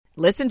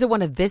Listen to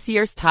one of this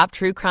year's top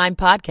true crime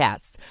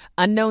podcasts.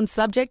 Unknown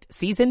Subject,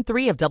 Season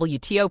 3 of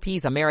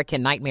WTOP's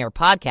American Nightmare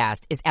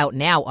podcast is out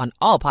now on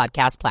all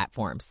podcast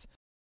platforms.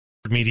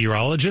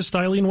 Meteorologist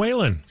Eileen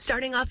Whalen.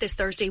 Starting off this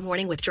Thursday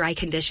morning with dry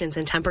conditions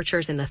and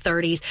temperatures in the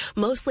 30s,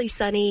 mostly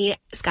sunny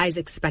skies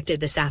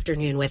expected this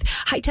afternoon with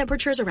high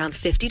temperatures around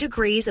 50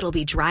 degrees. It'll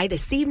be dry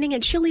this evening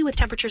and chilly with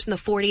temperatures in the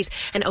 40s,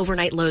 and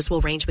overnight lows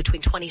will range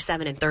between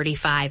 27 and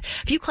 35.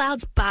 A few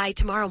clouds by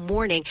tomorrow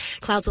morning.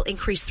 Clouds will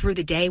increase through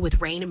the day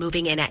with rain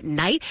moving in at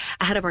night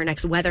ahead of our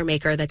next weather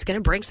maker that's going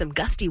to bring some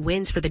gusty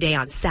winds for the day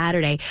on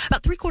Saturday.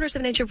 About 3/4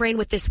 of an inch of rain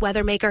with this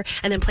weather maker,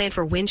 and then plan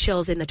for wind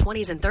chills in the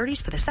 20s and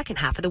 30s for the second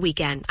half of the weekend.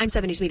 I'm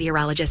 7 News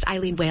meteorologist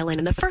Eileen Whalen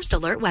in the First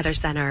Alert Weather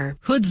Center.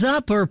 Hoods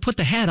up or put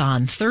the hat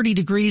on. 30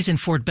 degrees in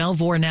Fort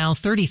Belvoir now,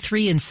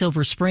 33 in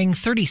Silver Spring,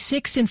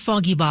 36 in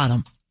Foggy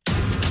Bottom.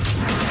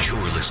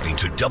 You're listening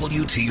to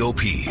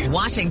WTOP,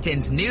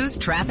 Washington's news,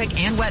 traffic,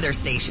 and weather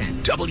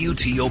station.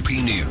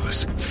 WTOP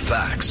News.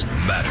 Facts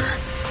matter.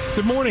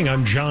 Good morning,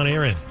 I'm John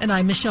Aaron. And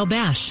I'm Michelle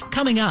Bash.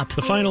 Coming up,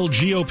 The final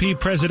GOP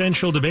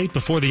presidential debate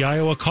before the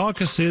Iowa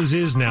caucuses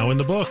is now in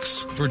the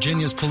books.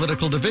 Virginia's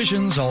political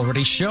divisions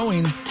already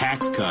showing.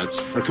 Tax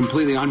cuts are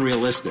completely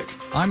unrealistic.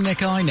 I'm Nick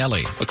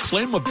Einelli. A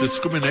claim of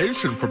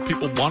discrimination for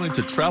people wanting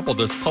to travel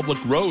this public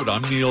road.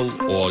 I'm Neil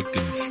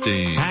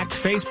Augenstein. Hacked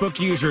Facebook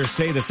users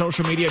say the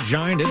social media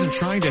giant isn't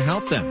trying to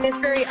help them. It's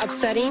very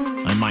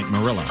upsetting. I'm Mike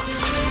Murillo.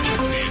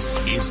 This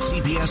is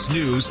CBS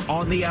News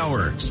on the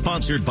Hour,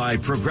 sponsored by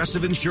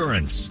Progressive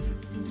Insurance.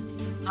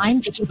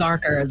 I'm Vicki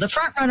Barker. The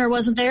frontrunner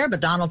wasn't there, but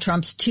Donald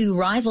Trump's two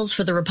rivals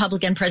for the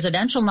Republican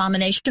presidential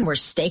nomination were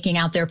staking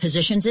out their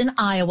positions in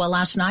Iowa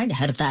last night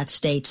ahead of that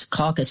state's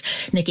caucus.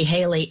 Nikki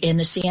Haley in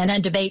the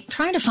CNN debate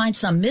trying to find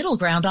some middle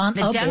ground on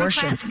abortion.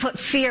 Democrats put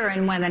fear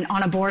in women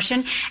on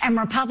abortion, and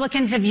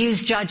Republicans have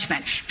used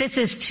judgment. This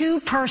is too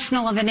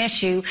personal of an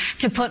issue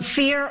to put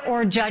fear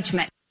or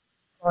judgment.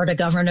 Florida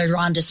Governor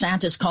Ron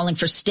DeSantis calling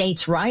for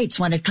states' rights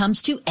when it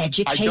comes to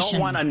education. I don't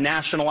want a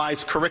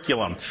nationalized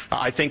curriculum.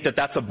 I think that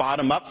that's a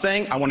bottom-up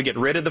thing. I want to get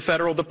rid of the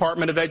Federal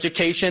Department of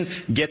Education,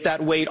 get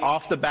that weight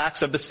off the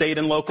backs of the state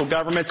and local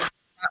governments.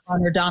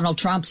 Frontrunner Donald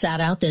Trump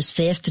sat out this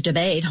fifth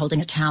debate,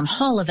 holding a town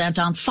hall event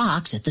on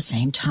Fox at the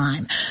same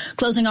time.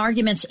 Closing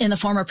arguments in the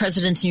former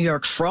president's New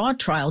York fraud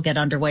trial get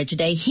underway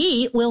today.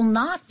 He will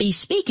not be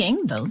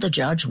speaking, though the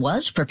judge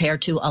was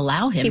prepared to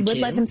allow him to. He would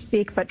let him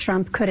speak, but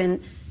Trump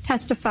couldn't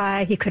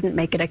testify. He couldn't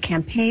make it a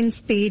campaign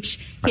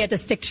speech. He had to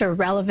stick to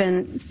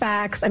relevant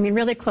facts. I mean,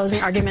 really,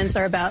 closing arguments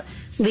are about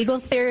legal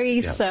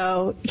theories. Yep.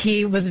 So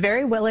he was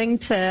very willing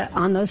to,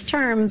 on those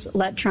terms,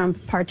 let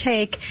Trump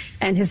partake,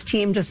 and his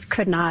team just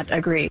could not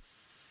agree.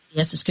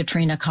 Yes, it's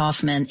Katrina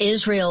Kaufman.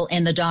 Israel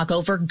in the dock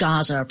over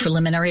Gaza.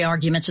 Preliminary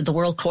arguments at the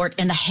World Court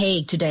in The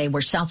Hague today,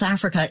 where South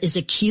Africa is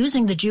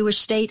accusing the Jewish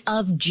state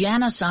of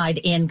genocide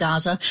in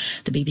Gaza.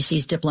 The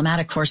BBC's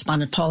diplomatic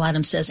correspondent Paul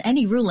Adams says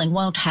any ruling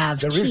won't have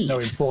teeth. There is no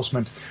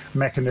enforcement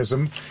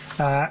mechanism,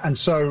 and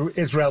so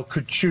Israel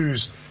could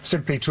choose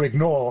simply to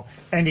ignore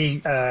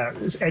any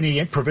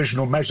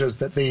provisional measures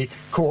that the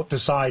court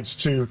decides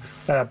to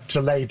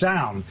lay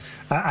down.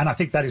 And I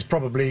think that is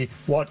probably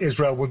what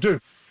Israel will do.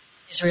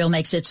 Israel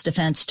makes its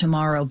defense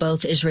tomorrow,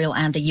 both Israel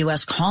and the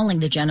U.S. calling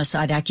the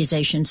genocide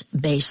accusations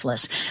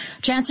baseless.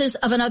 Chances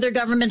of another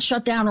government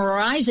shutdown are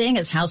rising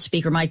as House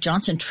Speaker Mike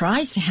Johnson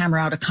tries to hammer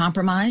out a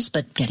compromise,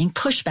 but getting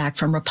pushback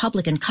from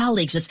Republican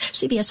colleagues, as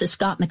CBS's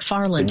Scott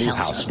McFarland tells us. The new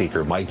House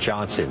Speaker Mike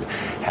Johnson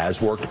has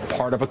worked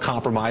part of a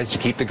compromise to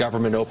keep the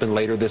government open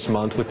later this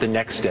month with the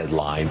next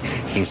deadline.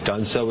 He's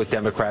done so with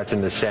Democrats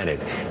in the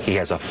Senate. He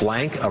has a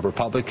flank of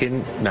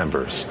Republican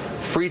members,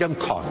 Freedom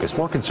Caucus,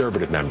 more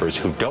conservative members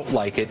who don't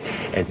like it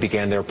and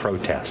began their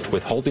protest,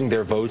 withholding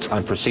their votes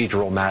on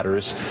procedural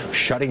matters,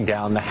 shutting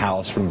down the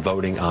House from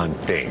voting on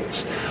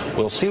things.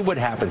 We'll see what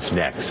happens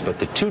next, but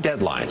the two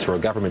deadlines for a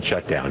government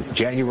shutdown,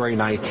 January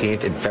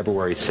 19th and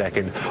February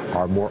 2nd,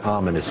 are more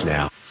ominous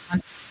now.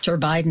 Joe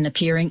Biden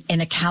appearing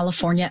in a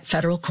California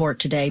federal court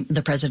today,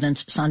 the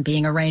president's son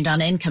being arraigned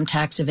on income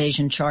tax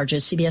evasion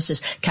charges.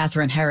 CBS's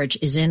Catherine Herridge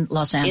is in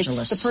Los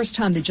Angeles. It's the first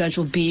time the judge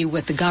will be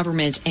with the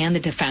government and the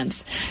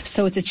defense.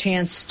 So it's a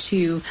chance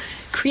to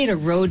create a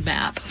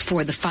roadmap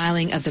for the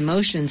filing of the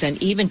motions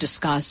and even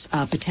discuss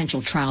a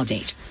potential trial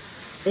date.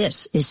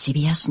 This is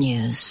CBS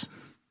News.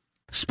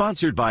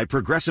 Sponsored by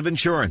Progressive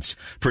Insurance.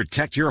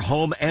 Protect your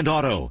home and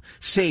auto.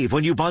 Save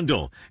when you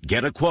bundle.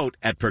 Get a quote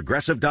at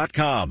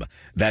Progressive.com.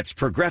 That's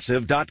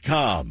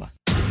Progressive.com.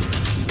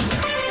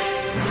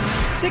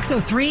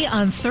 6:03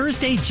 on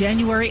Thursday,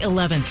 January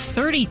 11th.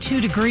 32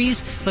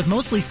 degrees, but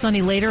mostly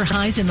sunny later.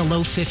 Highs in the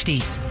low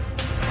 50s.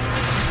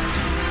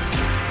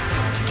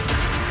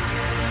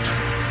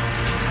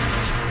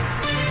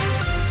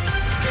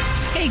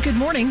 Hey, good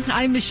morning.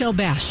 I'm Michelle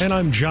Bash. And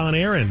I'm John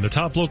Aaron. The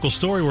top local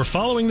story we're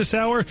following this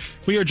hour,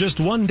 we are just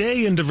one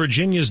day into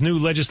Virginia's new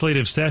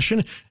legislative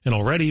session, and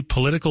already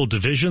political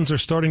divisions are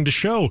starting to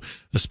show,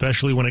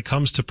 especially when it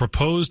comes to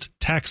proposed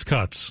tax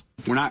cuts.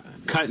 We're not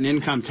cutting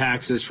income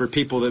taxes for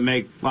people that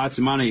make lots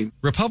of money.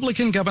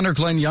 Republican Governor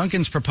Glenn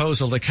Youngkin's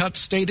proposal to cut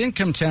state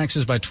income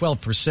taxes by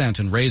 12%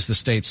 and raise the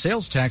state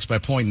sales tax by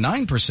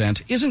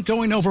 0.9% isn't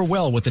going over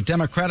well with the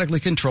democratically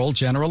controlled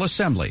General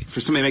Assembly.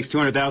 For somebody who makes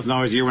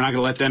 $200,000 a year, we're not going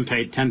to let them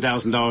pay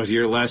 $10,000 a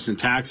year less in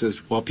taxes,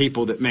 while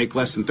people that make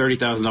less than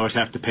 $30,000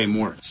 have to pay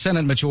more.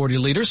 Senate Majority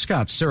Leader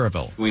Scott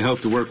Surville. We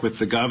hope to work with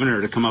the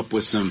governor to come up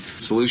with some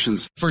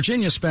solutions.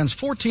 Virginia spends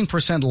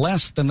 14%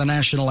 less than the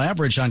national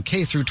average on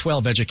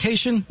K-12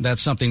 education.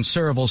 That's something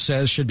Surville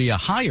says should be a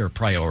higher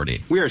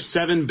priority. We are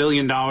 $7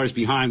 billion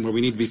behind where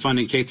we need to be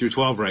funding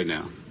K-12 right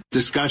now.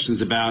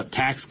 Discussions about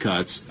tax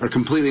cuts are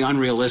completely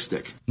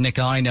unrealistic. Nick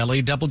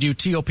Einelli,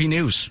 WTOP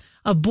News.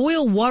 A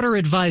boil water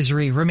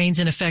advisory remains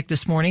in effect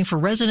this morning for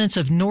residents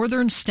of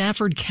northern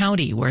Stafford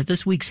County, where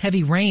this week's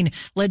heavy rain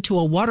led to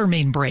a water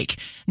main break.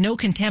 No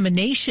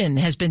contamination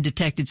has been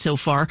detected so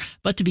far,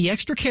 but to be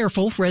extra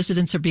careful,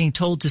 residents are being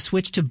told to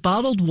switch to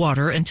bottled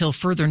water until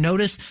further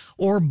notice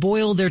or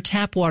boil their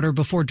tap water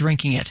before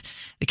drinking it.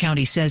 The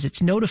county says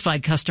it's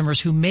notified customers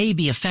who may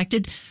be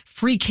affected.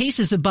 Free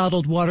cases of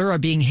bottled water are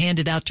being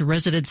handed out to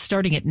residents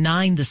starting at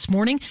 9 this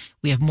morning.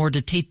 We have more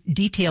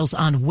details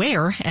on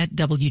where at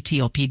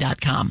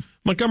WTOP.com.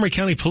 Montgomery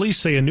County Police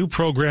say a new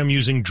program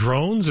using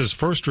drones as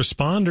first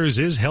responders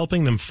is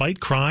helping them fight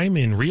crime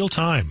in real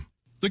time.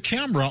 The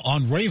camera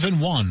on Raven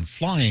 1,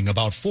 flying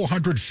about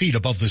 400 feet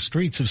above the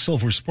streets of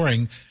Silver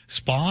Spring,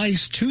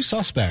 spies two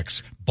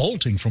suspects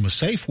bolting from a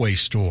Safeway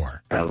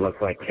store. It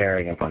looked like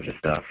carrying a bunch of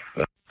stuff.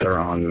 They're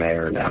on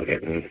there now,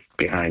 getting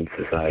behind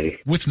society.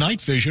 With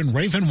night vision,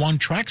 Raven 1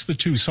 tracks the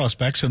two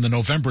suspects in the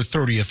November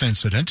 30th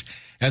incident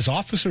as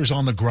officers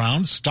on the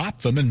ground stop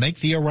them and make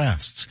the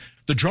arrests.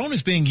 The drone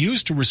is being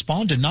used to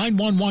respond to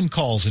 911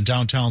 calls in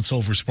downtown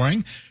Silver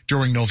Spring.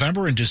 During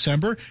November and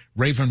December,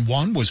 Raven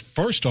 1 was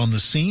first on the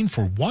scene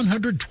for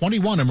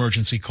 121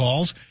 emergency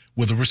calls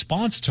with a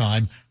response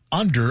time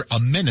under a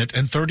minute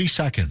and 30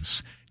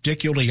 seconds.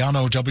 Dick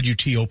Iuliano,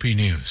 WTOP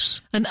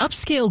News. An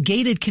upscale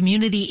gated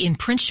community in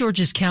Prince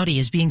George's County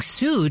is being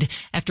sued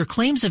after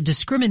claims of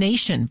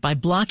discrimination by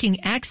blocking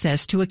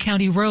access to a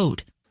county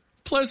road.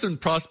 Pleasant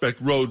Prospect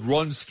Road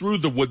runs through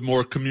the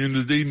Woodmore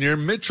community near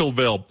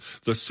Mitchellville.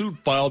 The suit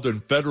filed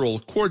in federal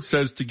court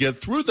says to get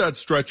through that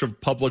stretch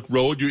of public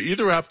road, you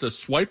either have to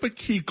swipe a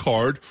key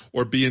card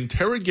or be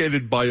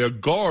interrogated by a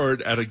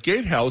guard at a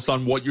gatehouse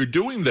on what you're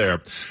doing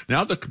there.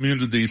 Now the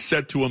community is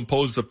set to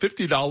impose a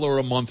 $50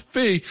 a month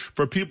fee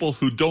for people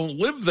who don't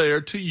live there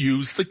to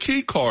use the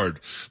key card.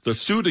 The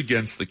suit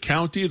against the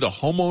county, the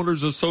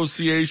Homeowners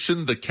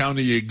Association, the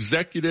county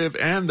executive,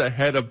 and the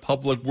head of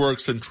Public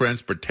Works and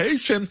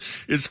Transportation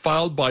is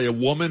filed by a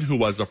woman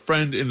who has a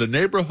friend in the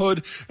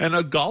neighborhood and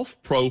a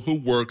golf pro who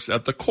works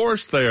at the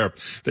course there.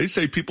 They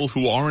say people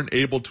who aren't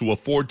able to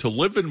afford to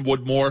live in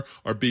Woodmore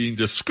are being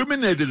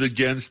discriminated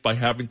against by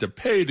having to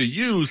pay to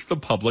use the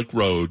public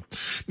road.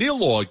 Neil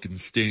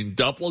Augenstein,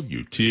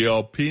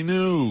 WTOP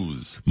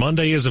News.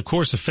 Monday is, of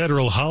course, a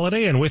federal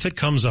holiday, and with it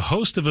comes a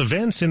host of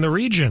events in the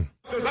region.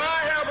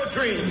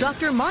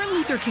 Dr. Martin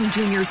Luther King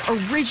Jr.'s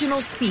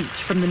original speech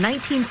from the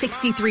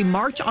 1963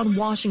 March on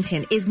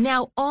Washington is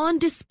now on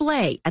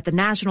display at the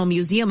National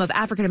Museum of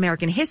African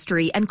American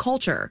History and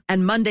Culture.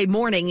 And Monday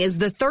morning is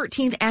the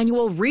 13th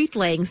annual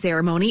wreath-laying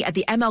ceremony at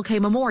the MLK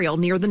Memorial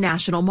near the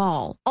National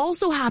Mall.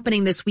 Also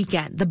happening this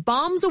weekend, the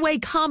Bombs Away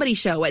comedy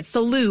show at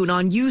Saloon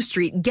on U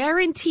Street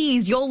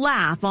guarantees you'll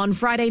laugh on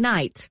Friday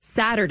night.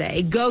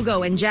 Saturday,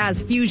 go-go and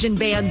jazz fusion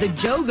band The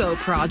Jogo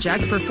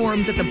Project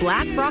performs at the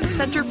Black Rock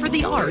Center for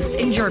the Arts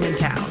in Germantown.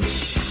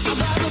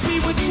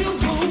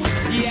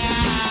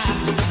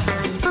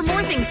 For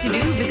more things to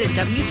do, visit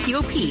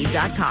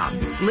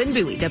WTOP.com. Lynn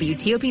Bowie,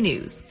 WTOP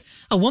News.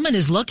 A woman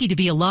is lucky to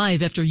be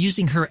alive after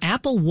using her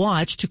Apple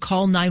Watch to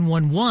call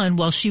 911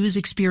 while she was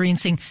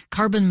experiencing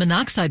carbon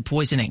monoxide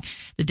poisoning.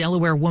 The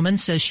Delaware woman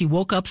says she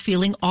woke up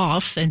feeling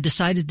off and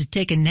decided to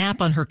take a nap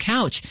on her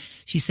couch.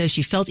 She says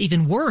she felt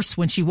even worse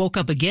when she woke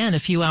up again a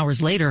few hours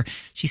later.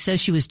 She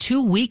says she was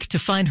too weak to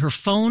find her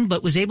phone,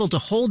 but was able to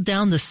hold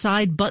down the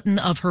side button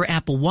of her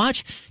Apple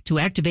Watch to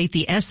activate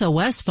the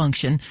SOS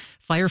function.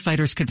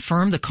 Firefighters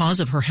confirmed the cause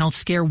of her health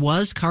scare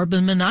was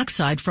carbon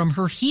monoxide from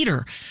her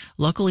heater.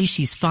 Luckily,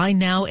 she's fine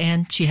now,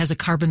 and she has a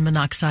carbon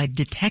monoxide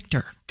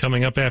detector.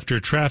 Coming up after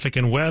traffic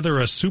and weather,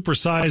 a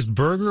supersized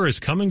burger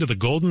is coming to the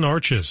Golden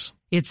Arches.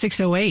 It's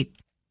 6:08.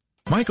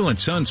 Michael &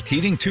 Son's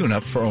heating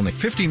tune-up for only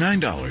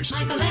 $59.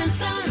 Michael &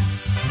 Son.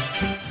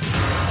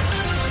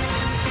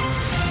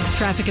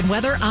 Traffic and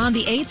weather on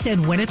the 8s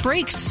and when it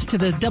breaks to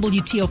the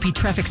WTOP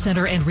Traffic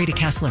Center and Rita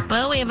Kessler.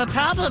 Well, we have a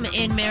problem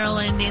in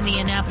Maryland,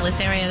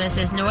 Indianapolis area. This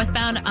is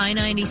northbound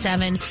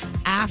I-97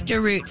 after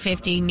Route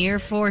 50 near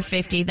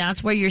 450.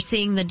 That's where you're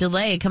seeing the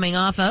delay coming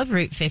off of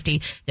Route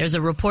 50. There's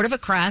a report of a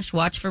crash.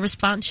 Watch for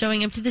response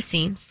showing up to the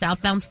scene.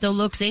 Southbound still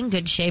looks in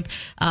good shape.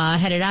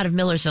 Headed out of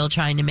Millersville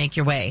trying to make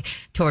your way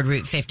toward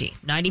Route 50.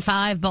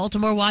 95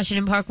 Baltimore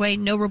Washington Parkway,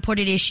 no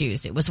reported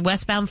issues. It was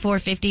westbound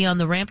 450 on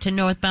the ramp to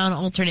northbound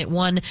alternate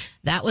 1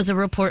 That was a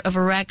report of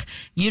a wreck.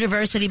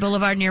 University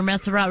Boulevard near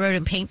Metzeroth Road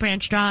and Paint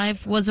Branch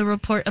Drive was a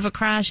report of a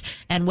crash.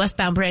 And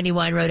westbound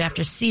Brandywine Road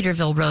after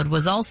Cedarville Road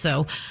was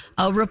also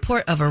a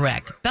report of a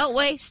wreck.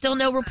 Beltway, still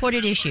no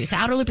reported issues.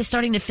 Outer Loop is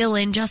starting to fill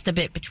in just a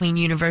bit between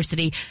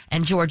University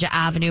and Georgia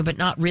Avenue, but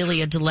not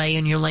really a delay,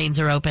 and your lanes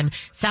are open.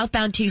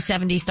 Southbound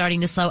 270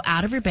 starting to slow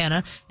out of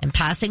Urbana and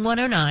passing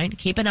 109.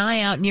 Keep an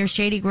eye out near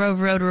Shady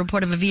Grove Road, a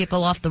report of a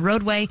vehicle off the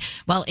roadway,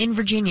 while in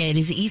Virginia it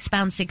is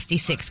eastbound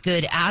 66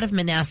 good out of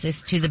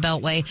Manassas to the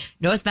Beltway.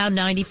 Northbound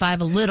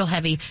 95 a little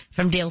heavy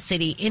from Dale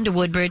City into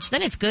Woodbridge.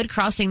 Then it's good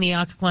crossing the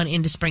Occoquan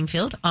into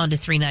Springfield onto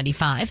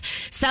 395.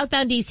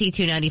 Southbound DC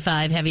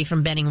 295 heavy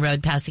from Benning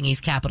Road passing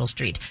East Capitol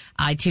Street.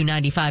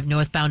 I-295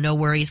 northbound, no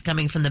worries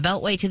coming from the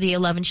Beltway to the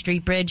 11th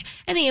Street Bridge,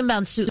 and the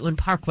inbound Suitland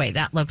Parkway.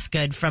 That looks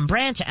good from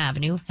Branch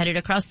Avenue headed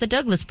across the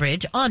Douglas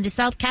Bridge onto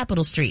South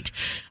Capitol Street.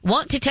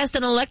 Want to test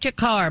an electric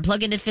car?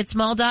 Plug into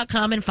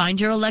fitsmall.com and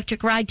find your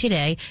electric ride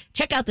today.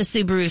 Check out the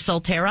Subaru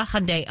Solterra,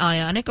 Hyundai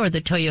Ioniq, or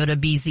the Toyota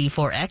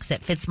BZ4X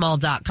at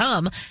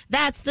fitsmall.com.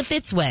 That's the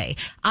Fitz way.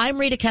 I'm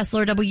Rita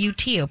Kessler,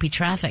 WTOP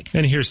Traffic.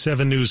 And here's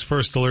 7 News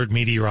First Alert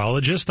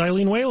meteorologist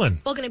Eileen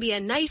Whalen. Well, going to be a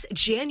nice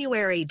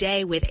January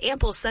day with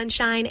ample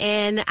sunshine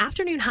and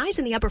afternoon highs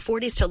in the upper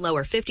 40s to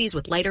lower 50s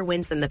with lighter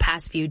winds than the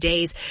past few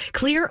days.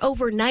 Clear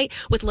overnight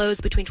with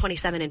lows between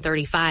 27 and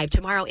 35.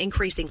 Tomorrow,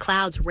 increasing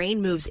clouds.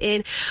 Rain moves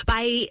in.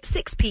 By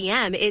 6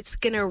 p.m., it's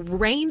going to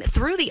rain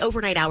through the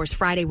overnight hours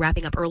Friday,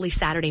 wrapping up early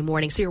Saturday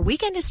morning. So your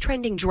weekend is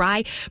trending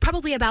dry.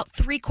 Probably about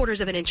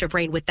 3/4 of an inch of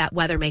rain with that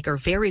weather maker.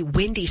 Very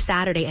windy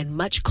Saturday and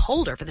much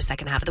colder for the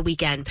second half of the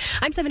weekend.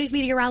 I'm 7 News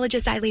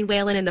meteorologist Eileen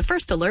Whalen in the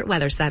First Alert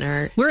Weather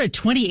Center. We're at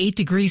 28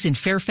 degrees in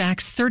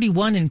Fairfax,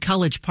 31 in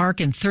College Park,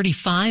 and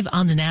 35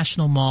 on the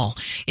National Mall.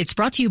 It's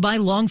brought to you by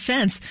Long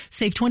Fence.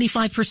 Save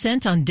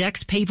 25% on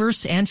decks,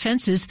 pavers, and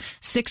fences.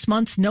 6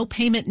 months, no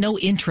payment, no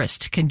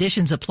interest.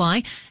 Conditions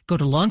apply. Go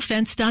to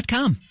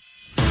longfence.com.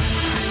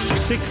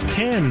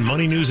 6:10,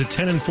 Money News at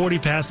 10 and 40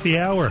 past the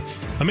hour.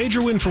 A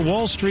major win for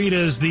Wall Street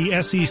as the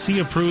SEC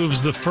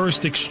approves the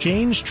first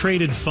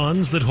exchange-traded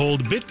funds that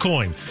hold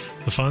Bitcoin.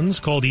 The funds,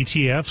 called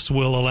ETFs,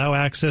 will allow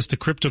access to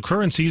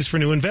cryptocurrencies for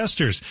new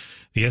investors.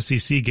 The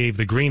SEC gave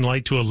the green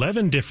light to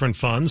 11 different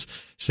funds,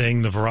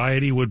 saying the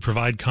variety would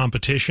provide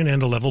competition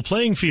and a level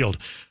playing field.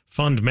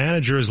 Fund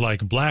managers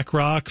like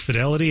BlackRock,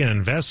 Fidelity,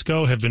 and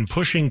Invesco have been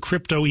pushing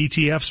crypto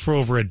ETFs for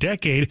over a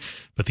decade,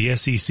 but the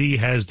SEC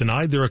has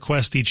denied the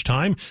request each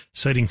time,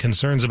 citing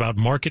concerns about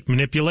market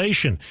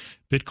manipulation.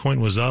 Bitcoin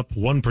was up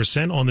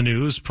 1% on the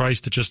news,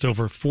 priced at just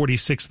over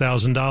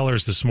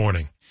 $46,000 this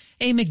morning.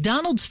 A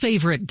McDonald's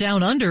favorite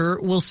down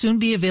under will soon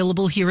be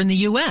available here in the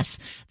U.S.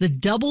 The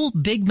Double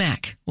Big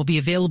Mac will be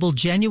available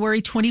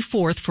January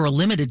 24th for a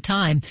limited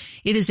time.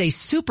 It is a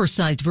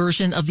supersized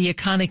version of the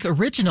iconic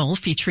original,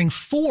 featuring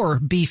 4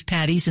 beef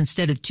patties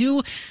instead of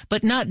 2,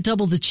 but not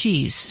double the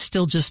cheese.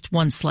 Still just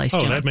 1 slice.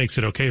 Oh, John. that makes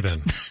it okay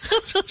then.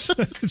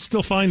 It's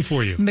still fine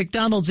for you.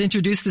 McDonald's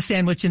introduced the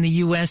sandwich in the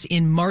U.S.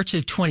 in March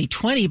of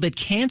 2020, but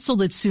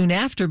canceled it soon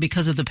after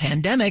because of the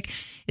pandemic.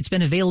 It's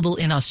been available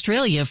in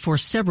Australia for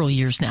several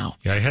years now.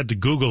 Yeah, I had to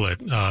Google it.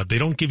 They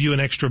don't give you an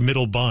extra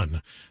middle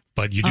bun,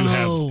 but you do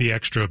have the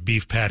extra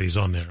beef patties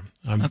on there.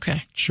 I'm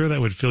sure that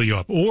would fill you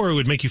up. Or it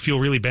would make you feel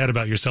really bad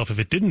about yourself if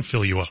it didn't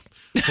fill you up.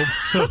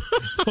 So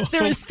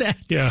there is that.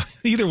 Yeah,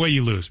 either way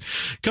you lose.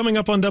 Coming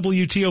up on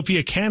WTOP,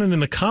 a cannon in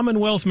the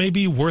Commonwealth may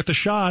be worth a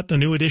shot. A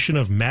new edition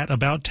of Matt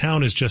About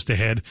Town is just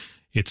ahead.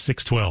 It's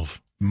 6:12.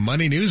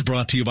 Money News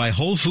brought to you by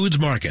Whole Foods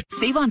Market.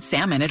 Save on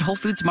salmon at Whole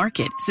Foods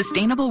Market.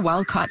 Sustainable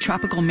wild-caught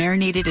tropical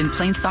marinated and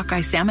plain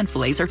sockeye salmon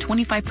fillets are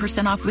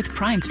 25% off with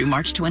Prime through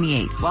March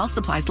 28th. While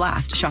supplies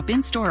last, shop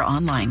in-store or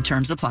online.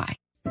 Terms apply.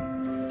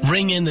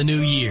 Ring in the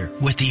new year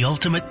with the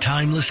ultimate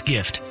timeless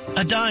gift,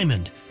 a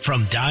diamond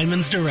from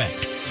Diamonds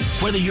Direct.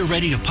 Whether you're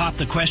ready to pop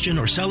the question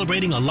or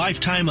celebrating a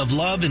lifetime of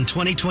love in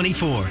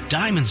 2024,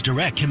 Diamonds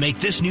Direct can make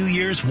this New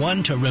Year's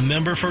one to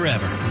remember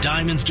forever.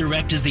 Diamonds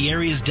Direct is the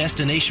area's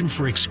destination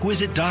for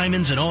exquisite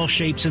diamonds in all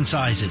shapes and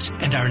sizes,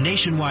 and our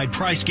nationwide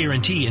price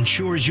guarantee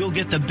ensures you'll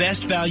get the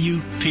best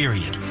value,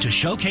 period. To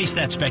showcase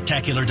that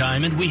spectacular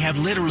diamond, we have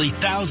literally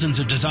thousands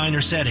of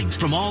designer settings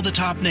from all the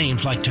top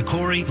names like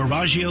Tacori,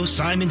 Verragio,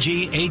 Simon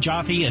G, A.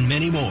 Jaffe, and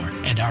many more.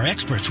 And our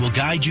experts will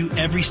guide you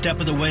every step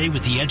of the way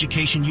with the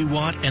education you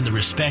want and the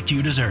respect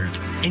you deserve.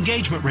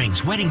 Engagement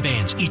rings, wedding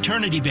bands,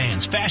 eternity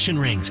bands, fashion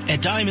rings.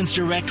 At Diamonds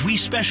Direct, we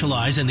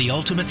specialize in the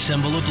ultimate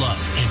symbol of love,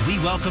 and we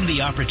welcome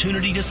the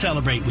opportunity to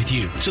celebrate with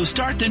you. So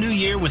start the new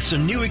year with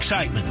some new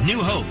excitement,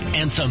 new hope,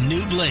 and some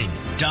new bling.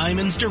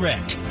 Diamonds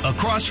Direct,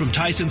 across from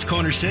Tyson's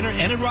Corner Center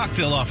and in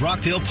Rockville off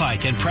Rockville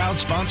Pike, and proud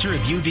sponsor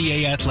of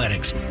UVA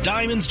Athletics.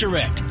 Diamonds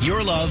Direct,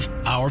 your love,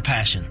 our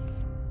passion.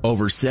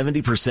 Over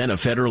 70% of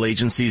federal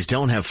agencies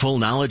don't have full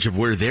knowledge of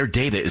where their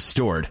data is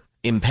stored,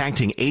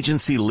 impacting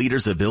agency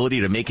leaders'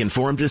 ability to make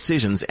informed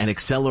decisions and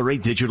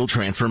accelerate digital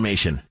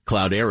transformation.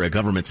 Cloudera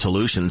Government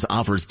Solutions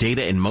offers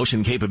data in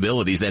motion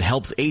capabilities that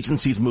helps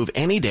agencies move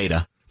any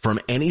data from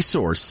any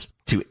source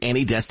to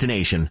any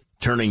destination,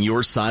 turning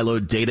your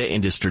siloed data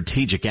into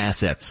strategic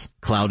assets.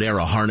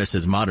 Cloudera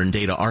harnesses modern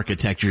data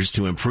architectures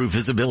to improve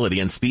visibility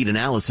and speed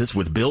analysis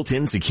with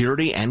built-in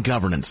security and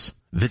governance.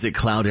 Visit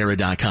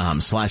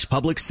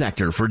cloudera.com/public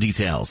sector for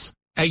details.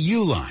 At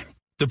Uline,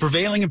 the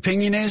prevailing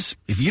opinion is,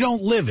 if you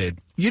don't live it,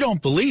 you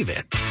don't believe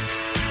it.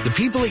 The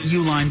people at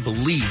Uline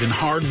believe in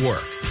hard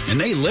work, and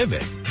they live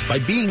it by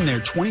being there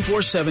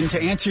 24/7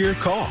 to answer your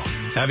call,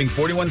 having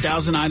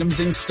 41,000 items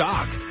in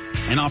stock,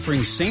 and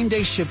offering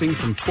same-day shipping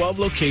from 12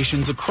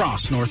 locations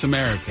across North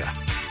America.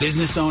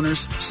 Business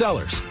owners,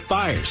 sellers,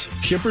 buyers,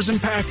 shippers,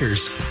 and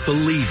packers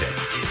believe it.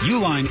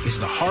 Uline is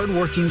the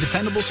hard-working,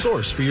 dependable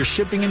source for your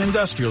shipping and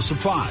industrial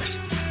supplies.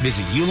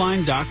 Visit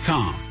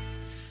uline.com.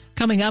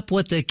 Coming up,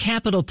 what the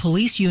Capitol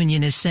Police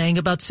Union is saying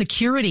about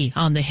security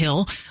on the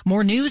Hill.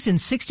 More news in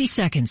 60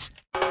 seconds.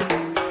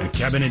 At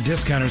Cabinet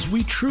Discounters,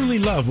 we truly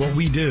love what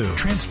we do.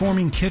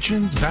 Transforming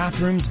kitchens,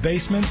 bathrooms,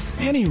 basements,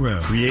 any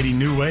room. Creating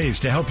new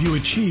ways to help you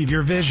achieve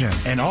your vision.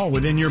 And all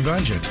within your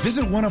budget.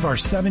 Visit one of our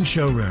 7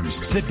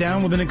 showrooms. Sit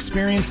down with an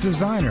experienced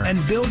designer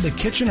and build the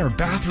kitchen or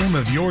bathroom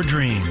of your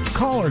dreams.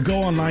 Call or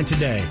go online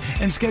today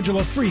and schedule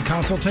a free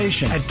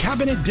consultation at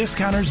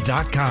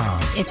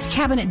CabinetDiscounters.com. It's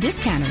Cabinet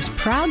Discounters,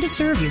 proud to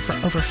serve you for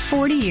over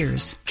 40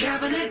 years.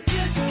 Cabinet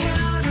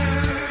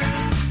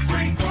Discounters.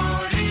 Great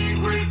quality,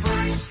 great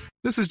price.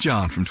 This is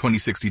John from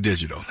 2060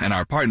 Digital, and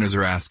our partners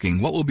are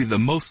asking what will be the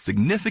most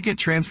significant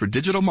trends for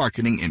digital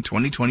marketing in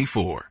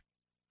 2024.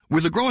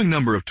 With a growing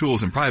number of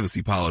tools and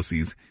privacy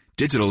policies,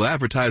 digital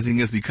advertising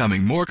is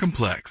becoming more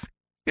complex.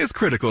 It's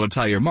critical to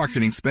tie your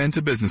marketing spend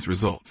to business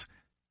results.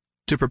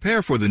 To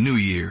prepare for the new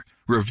year,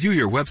 review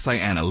your website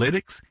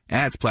analytics,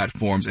 ads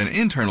platforms, and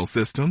internal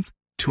systems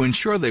to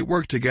ensure they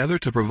work together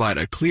to provide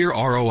a clear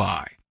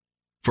ROI.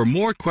 For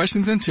more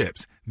questions and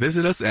tips,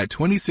 visit us at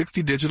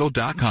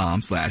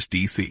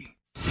 2060digital.com/DC.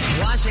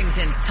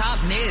 Washington's top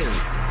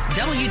news,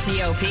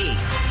 WTOP.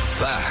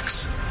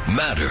 Facts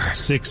matter.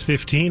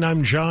 6:15,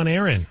 I'm John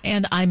Aaron.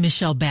 And I'm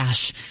Michelle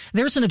Bash.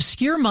 There's an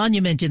obscure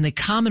monument in the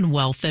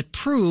Commonwealth that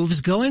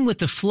proves going with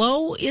the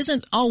flow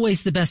isn't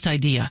always the best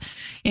idea.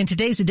 In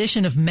today's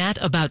edition of Matt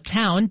About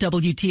Town,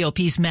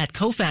 WTOP's Matt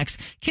Koufax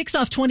kicks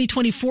off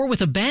 2024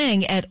 with a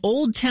bang at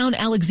Old Town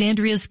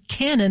Alexandria's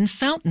Cannon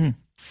Fountain.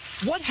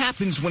 What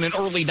happens when an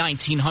early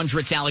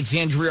 1900s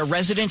Alexandria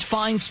resident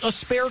finds a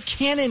spare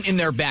cannon in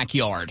their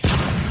backyard?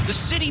 The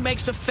city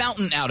makes a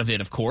fountain out of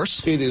it, of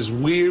course. It is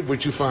weird,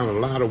 but you find a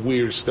lot of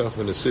weird stuff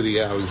in the city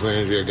of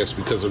Alexandria, I guess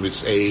because of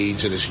its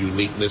age and its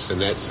uniqueness in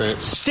that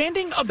sense.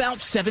 Standing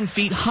about 7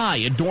 feet high,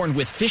 adorned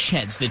with fish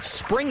heads that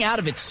spring out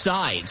of its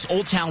sides,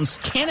 Old Town's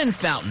Cannon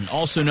Fountain,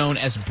 also known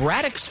as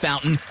Braddock's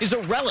Fountain, is a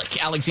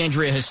relic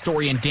Alexandria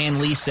historian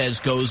Dan Lee says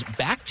goes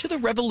back to the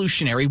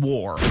Revolutionary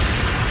War.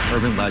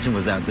 Urban legend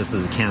was that this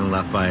is a cannon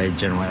left by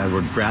General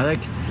Edward Braddock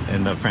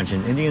in the French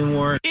and Indian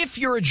War. If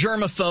you're a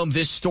germaphobe,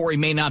 this story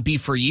may not be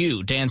for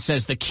you. Dan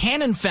says the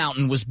Cannon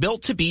Fountain was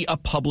built to be a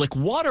public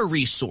water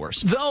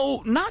resource,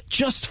 though not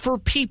just for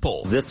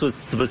people. This was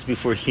supposed to be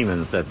for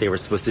humans, that they were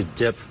supposed to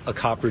dip a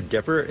copper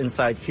dipper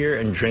inside here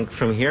and drink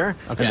from here,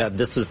 okay. And that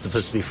this was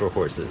supposed to be for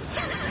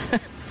horses.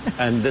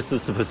 And this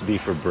was supposed to be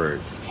for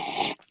birds.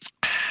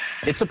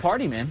 It's a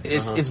party, man.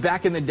 It's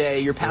back in the day.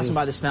 You're passing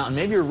by this fountain.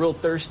 Maybe you're real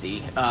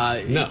thirsty.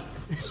 No.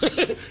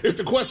 If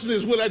the question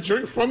is, would I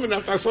drink from it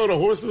after I saw the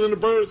horses and the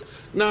birds?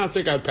 No, I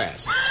think I'd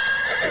pass.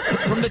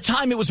 From the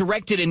time it was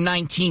erected in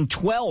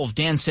 1912,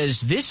 Dan says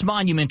this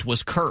monument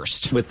was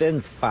cursed. Within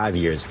 5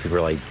 years, people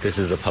were like, this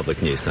is a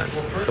public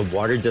nuisance. The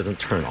water doesn't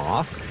turn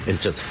off. It's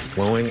just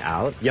flowing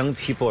out. Young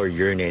people are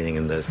urinating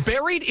in this.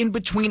 Buried in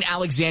between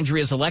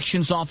Alexandria's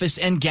elections office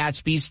and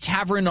Gatsby's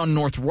Tavern on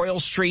North Royal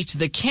Street,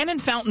 the Cannon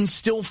Fountain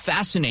still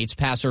fascinates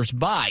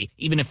passers-by,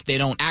 even if they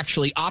don't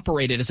actually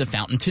operate it as a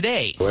fountain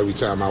today. Every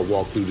time I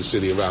walk through the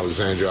city of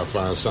Alexandria, I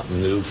find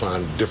something new,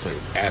 find different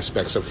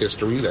aspects of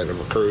history that have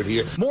occurred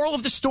here. Moral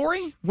of the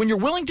story? When you're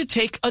willing to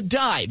take a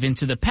dive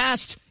into the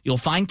past, you'll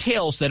find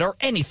tales that are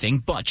anything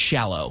but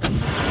shallow.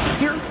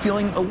 Here,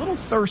 feeling a little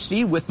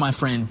thirsty with my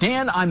friend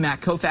Dan, I'm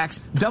Matt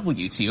Koufax,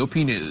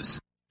 WTOP News.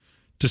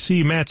 To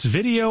see Matt's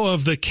video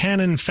of the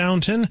Cannon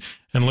Fountain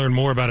and learn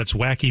more about its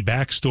wacky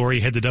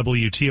backstory, head to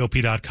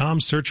WTOP.com,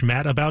 search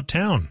Matt About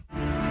Town.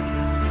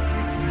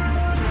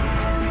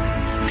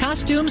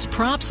 Costumes,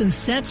 props, and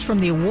sets from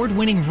the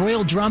award-winning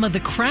royal drama The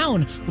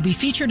Crown will be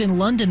featured in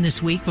London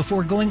this week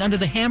before going under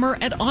the hammer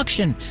at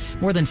auction.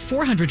 More than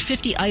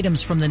 450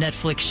 items from the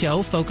Netflix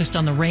show focused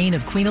on the reign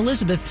of Queen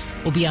Elizabeth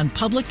will be on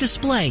public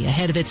display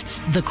ahead of its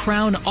The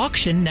Crown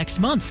auction next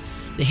month.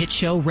 The hit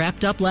show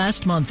wrapped up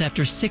last month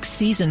after 6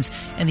 seasons,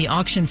 and the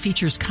auction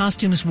features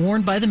costumes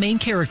worn by the main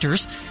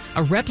characters,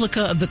 a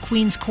replica of the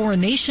Queen's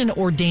coronation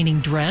ordaining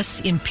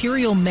dress,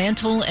 imperial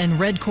mantle, and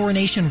red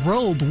coronation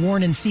robe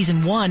worn in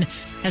Season 1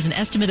 has an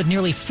estimate of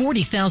nearly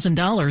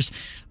 $40,000.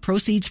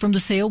 Proceeds from the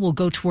sale will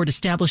go toward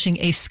establishing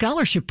a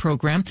scholarship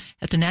program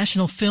at the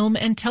National Film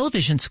and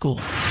Television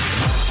School.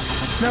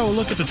 Now we'll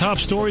look at the top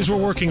stories we're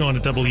working on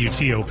at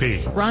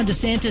WTOP. Ron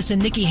DeSantis and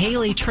Nikki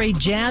Haley trade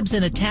jabs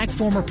and attack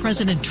former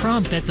President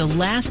Trump at the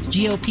last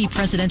GOP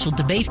presidential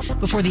debate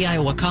before the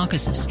Iowa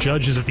caucuses.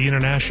 Judges at the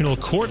International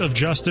Court of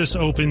Justice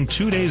opened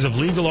 2 days of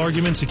legal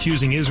arguments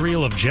accusing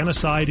Israel of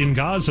genocide in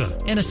Gaza.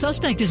 And a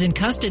suspect is in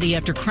custody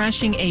after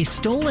crashing a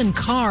stolen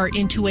car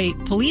into a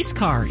police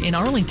car in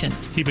Arlington.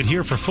 Keep it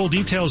here for full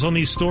details on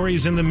these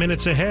stories in the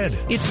minutes ahead.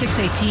 It's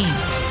 6:18.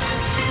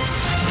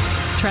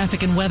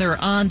 Traffic and weather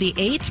on the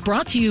 8th,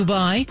 brought to you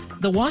by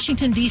the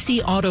Washington,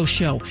 D.C. Auto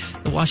Show.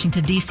 The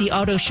Washington, D.C.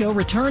 Auto Show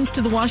returns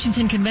to the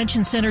Washington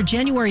Convention Center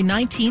January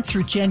 19th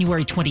through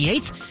January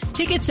 28th.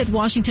 Tickets at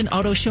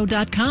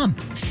WashingtonAutoShow.com.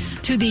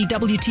 To the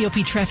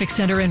WTOP Traffic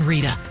Center in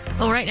Rita.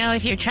 Well, right now,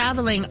 if you're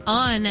traveling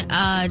on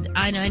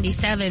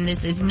I-97,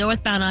 this is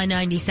northbound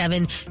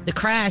I-97. The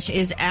crash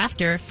is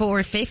after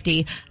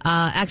 450,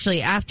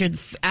 actually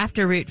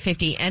after Route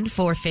 50 and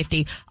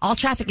 450. All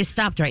traffic is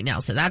stopped right now,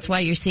 so that's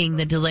why you're seeing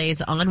the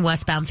delays on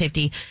westbound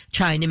 50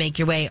 trying to make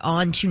your way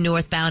onto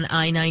northbound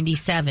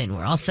I-97.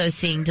 We're also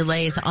seeing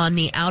delays on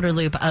the outer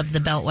loop of the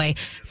Beltway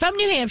from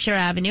New Hampshire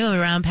Avenue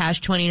around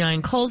past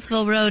 29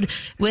 Colesville Road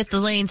with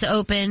the lanes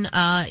open.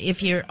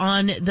 If you're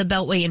on the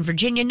Beltway in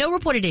Virginia, no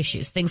reported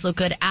issues. Things look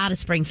good out of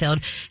Springfield,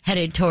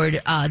 headed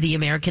toward the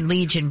American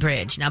Legion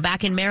Bridge. Now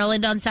back in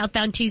Maryland on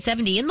southbound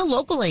 270 in the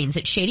local lanes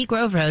at Shady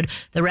Grove Road,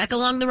 the wreck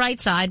along the right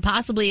side,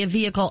 possibly a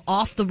vehicle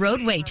off the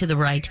roadway to the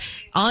right.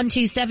 On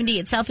 270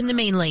 itself in the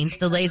main lanes,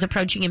 delays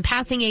approaching and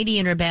passing 80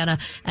 in Urbana,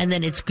 and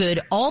then it's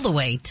good all the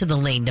way to the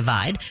lane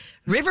divide.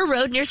 River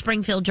Road near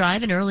Springfield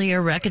Drive, an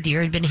earlier wreck, a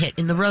deer had been hit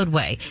in the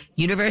roadway.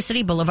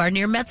 University Boulevard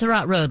near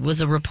Metzerott Road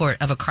was a report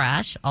of a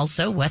crash.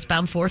 Also,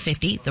 westbound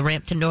 450, the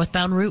ramp to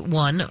northbound Route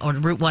 1, or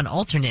Route 1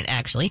 alternate,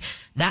 actually.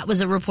 That was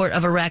a report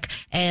of a wreck.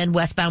 And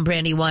westbound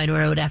Brandywine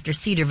Road after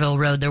Cedarville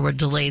Road, there were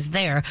delays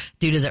there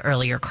due to the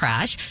earlier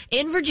crash.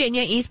 In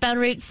Virginia, eastbound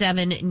Route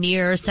 7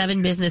 near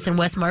 7 Business and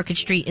West Market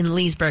Street in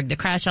Leesburg, the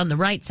crash on the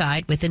right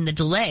side within the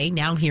delay,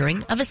 now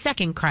hearing of a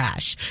second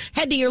crash.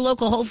 Head to your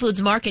local Whole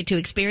Foods Market to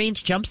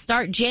experience Jumpstart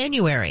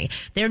January,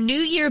 their New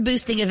Year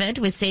boosting event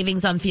with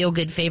savings on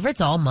feel-good favorites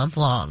all month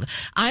long.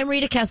 I'm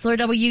Rita Kessler,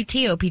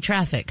 WTOP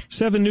Traffic.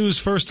 7 News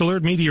First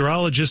Alert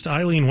meteorologist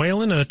Eileen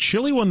Whalen. A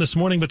chilly one this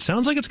morning, but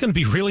sounds like it's going to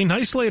be really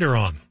nice later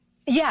on.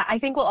 Yeah, I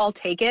think we'll all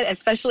take it,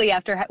 especially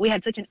after we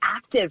had such an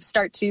active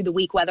start to the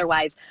week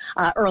weather-wise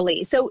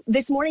early. So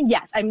this morning,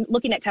 yes, I'm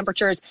looking at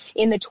temperatures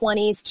in the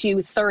 20s to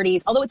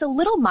 30s, although it's a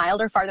little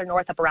milder farther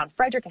north up around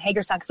Frederick and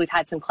Hagerstown because we've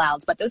had some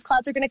clouds. But those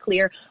clouds are going to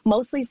clear,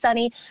 mostly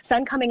sunny,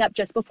 sun coming up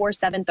just before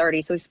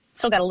 7:30, so we've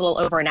still got a little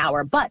over an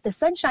hour. But the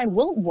sunshine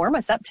will warm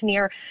us up to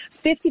near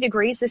 50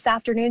 degrees this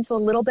afternoon, so a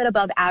little bit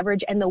above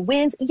average. And the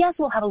winds, yes,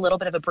 we'll have a little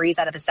bit of a breeze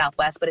out of the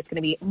southwest, but it's going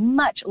to be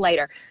much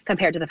lighter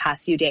compared to the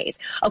past few days.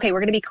 Okay,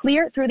 we're going to be clear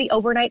through the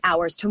overnight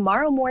hours.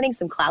 Tomorrow morning,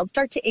 some clouds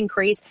start to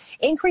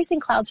increasing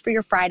clouds for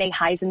your Friday,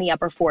 highs in the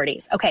upper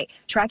 40s. Okay,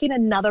 tracking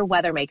another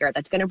weather maker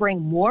that's going to bring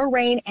more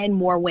rain and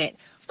more wind.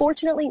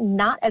 Fortunately,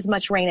 not as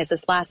much rain as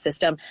this last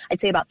system.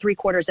 I'd say about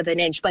 3/4 of an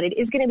inch, but it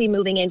is going to be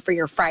moving in for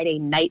your Friday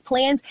night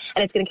plans,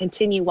 and it's going to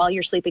continue while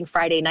you're sleeping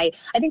Friday night.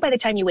 I think by the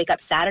time you wake up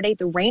Saturday,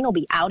 the rain will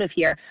be out of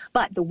here,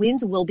 but the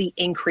winds will be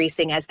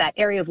increasing as that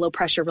area of low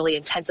pressure really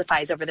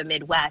intensifies over the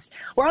Midwest.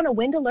 We're on a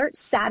wind alert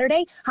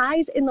Saturday,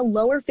 highs in the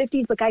lower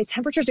 50s, but guys,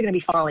 temperatures are going to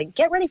be falling.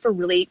 Get ready for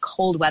really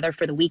cold weather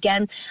for the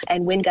weekend,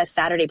 and wind gusts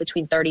Saturday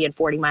between 30 and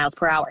 40 miles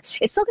per hour.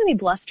 It's still going to be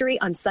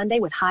blustery on Sunday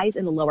with highs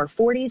in the lower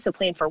 40s, so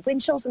plan for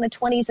wind chills in the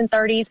 20s and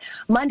 30s.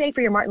 Monday for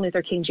your Martin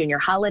Luther King Jr.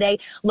 holiday,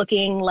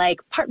 looking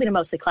like partly to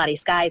mostly cloudy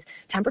skies.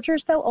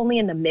 Temperatures, though, only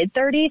in the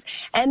mid-30s.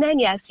 And then,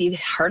 yes, you've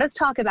heard us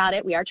talk about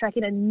it. We are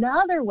tracking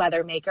another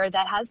weather maker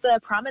that has the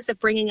promise of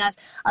bringing us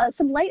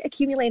some light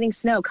accumulating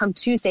snow come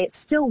Tuesday. It's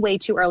still way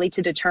too early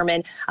to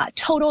determine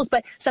totals,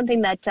 but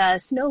something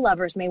that snow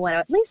lovers may want to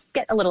at least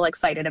get a little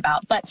excited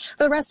about. But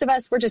for the rest of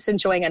us, we're just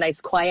enjoying a nice,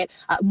 quiet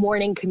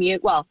morning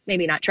commute. Well,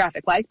 maybe not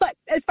traffic-wise, but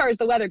as far as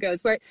the weather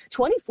goes, we're at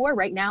 24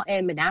 right now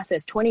in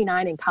Manassas,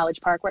 29 in College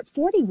Park. We're at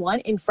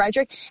 41 in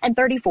Frederick and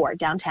 34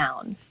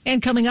 downtown.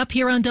 And coming up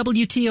here on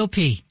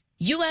WTOP.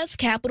 U.S.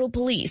 Capitol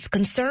Police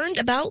concerned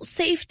about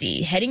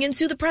safety heading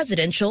into the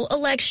presidential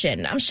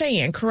election. I'm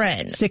Cheyenne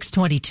Karen.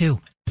 622.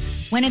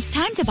 When it's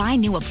time to buy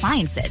new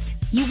appliances,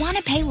 you want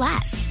to pay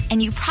less.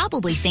 And you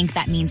probably think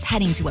that means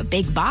heading to a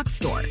big box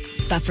store.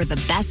 But for the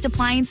best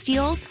appliance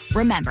deals,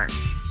 remember,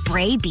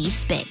 Bray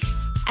beats big.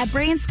 At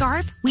Bray &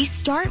 Scarf, we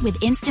start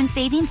with instant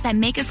savings that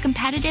make us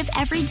competitive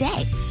every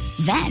day.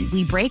 Then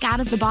we break out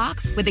of the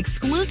box with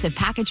exclusive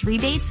package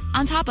rebates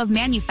on top of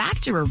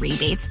manufacturer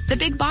rebates the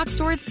big box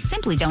stores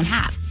simply don't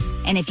have.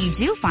 And if you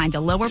do find a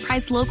lower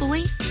price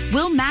locally,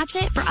 we'll match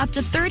it for up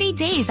to 30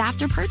 days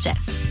after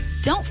purchase.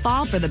 Don't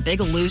fall for the big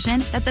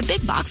illusion that the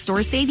big box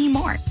stores save you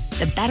more.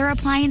 The better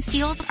appliance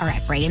deals are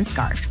at Bray &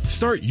 Scarf.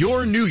 Start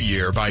your new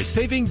year by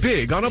saving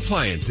big on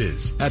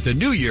appliances at the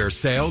New Year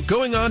sale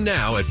going on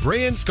now at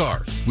Bray &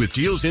 Scarf. With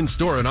deals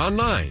in-store and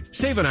online,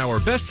 save on our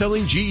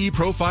best-selling GE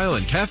Profile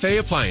and Cafe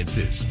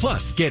appliances.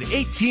 Plus, get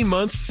 18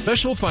 months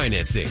special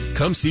financing.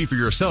 Come see for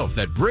yourself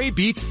that Bray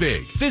beats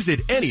big.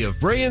 Visit any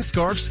of Bray &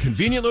 Scarf's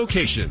convenient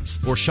locations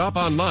or shop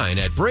online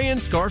at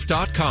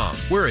brayandscarf.com,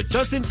 where it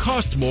doesn't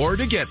cost more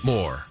to get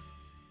more.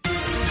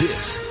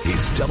 This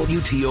is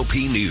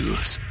WTOP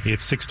News.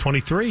 It's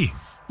 6:23.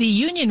 The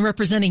union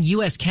representing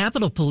U.S.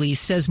 Capitol Police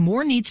says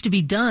more needs to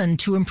be done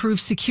to improve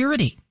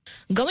security.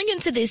 Going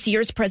into this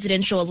year's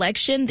presidential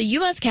election, the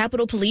U.S.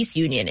 Capitol Police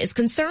Union is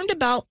concerned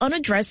about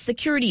unaddressed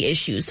security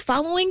issues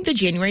following the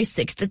January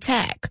 6th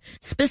attack.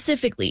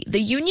 Specifically,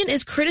 the union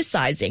is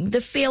criticizing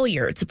the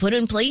failure to put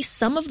in place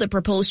some of the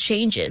proposed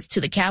changes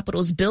to the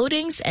Capitol's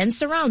buildings and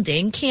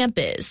surrounding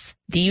campus.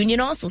 The union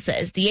also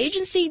says the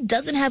agency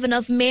doesn't have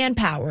enough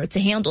manpower to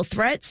handle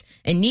threats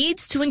and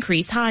needs to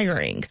increase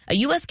hiring. A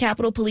U.S.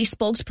 Capitol Police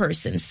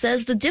spokesperson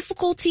says the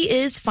difficulty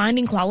is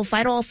finding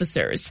qualified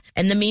officers.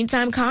 In the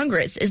meantime,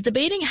 Congress is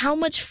debating how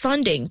much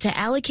funding to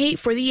allocate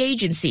for the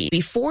agency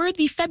before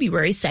the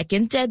February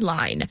 2nd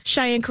deadline.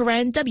 Cheyenne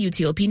Coran,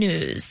 WTOP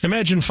News.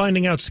 Imagine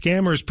finding out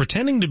scammers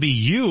pretending to be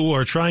you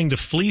or trying to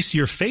fleece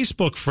your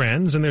Facebook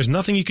friends, and there's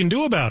nothing you can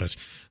do about it.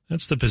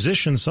 That's the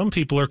position some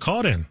people are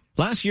caught in.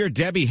 Last year,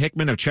 Debbie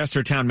Hickman of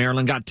Chestertown,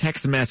 Maryland, got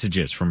text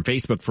messages from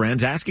Facebook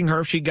friends asking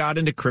her if she got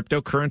into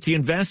cryptocurrency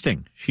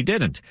investing. She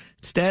didn't.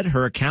 Instead,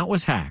 her account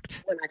was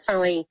hacked. When I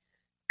finally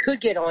could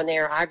get on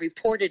there, I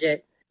reported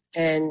it,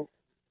 and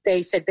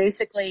they said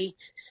basically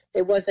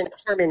it wasn't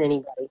harming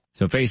anybody.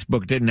 So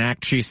Facebook didn't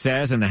act, she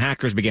says, and the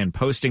hackers began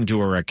posting to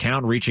her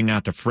account, reaching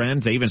out to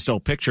friends. They even stole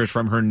pictures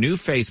from her new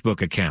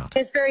Facebook account.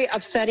 It's very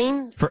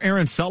upsetting. For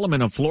Erin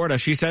Sullivan of Florida,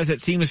 she says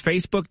it seems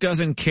Facebook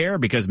doesn't care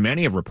because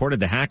many have reported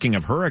the hacking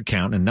of her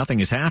account and nothing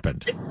has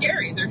happened. It's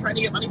scary. They're trying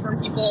to get money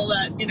from people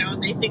that,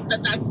 they think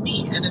that that's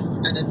me, and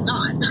it's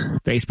not.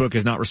 Facebook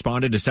has not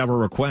responded to several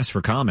requests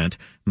for comment.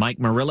 Mike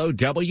Murillo,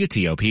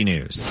 WTOP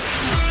News.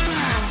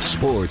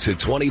 Sports at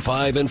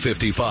 25 and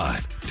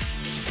 55.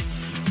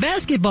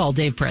 Basketball,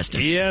 Dave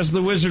Preston. Yes,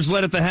 the Wizards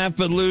led at the half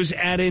but lose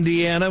at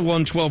Indiana,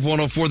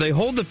 112-104. They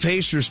hold the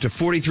Pacers to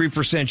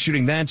 43%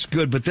 shooting. That's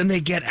good, but then they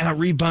get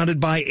out-rebounded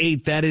by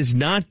 8. That is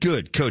not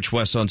good, Coach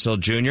Wes Unseld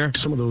Jr.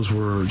 Some of those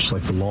were just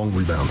like the long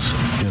rebounds,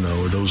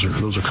 or those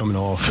are coming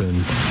off,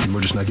 and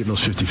we're just not getting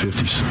those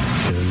 50-50s.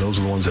 And those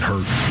are the ones that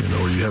hurt,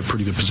 or you have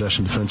pretty good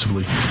possession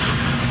defensively.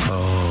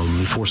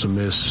 You force a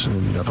miss,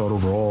 and I thought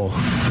overall,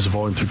 as a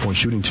volume three-point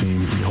shooting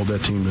team, you hold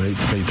that team to 8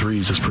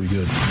 threes, that's pretty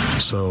good.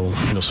 So,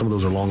 some of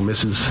those are long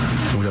misses,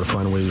 and we got to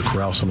find a way to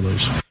corral some of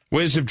those.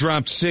 Wiz have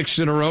dropped 6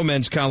 in a row.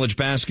 Men's college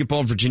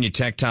basketball. Virginia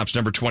Tech tops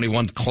number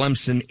 21.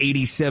 Clemson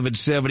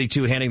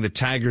 87-72, handing the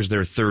Tigers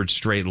their third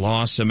straight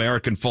loss.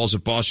 American falls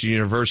at Boston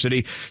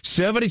University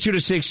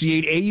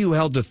 72-68. AU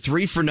held to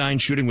 3 for 9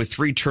 shooting with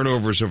 3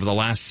 turnovers over the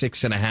last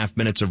 6.5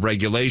 minutes of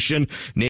regulation.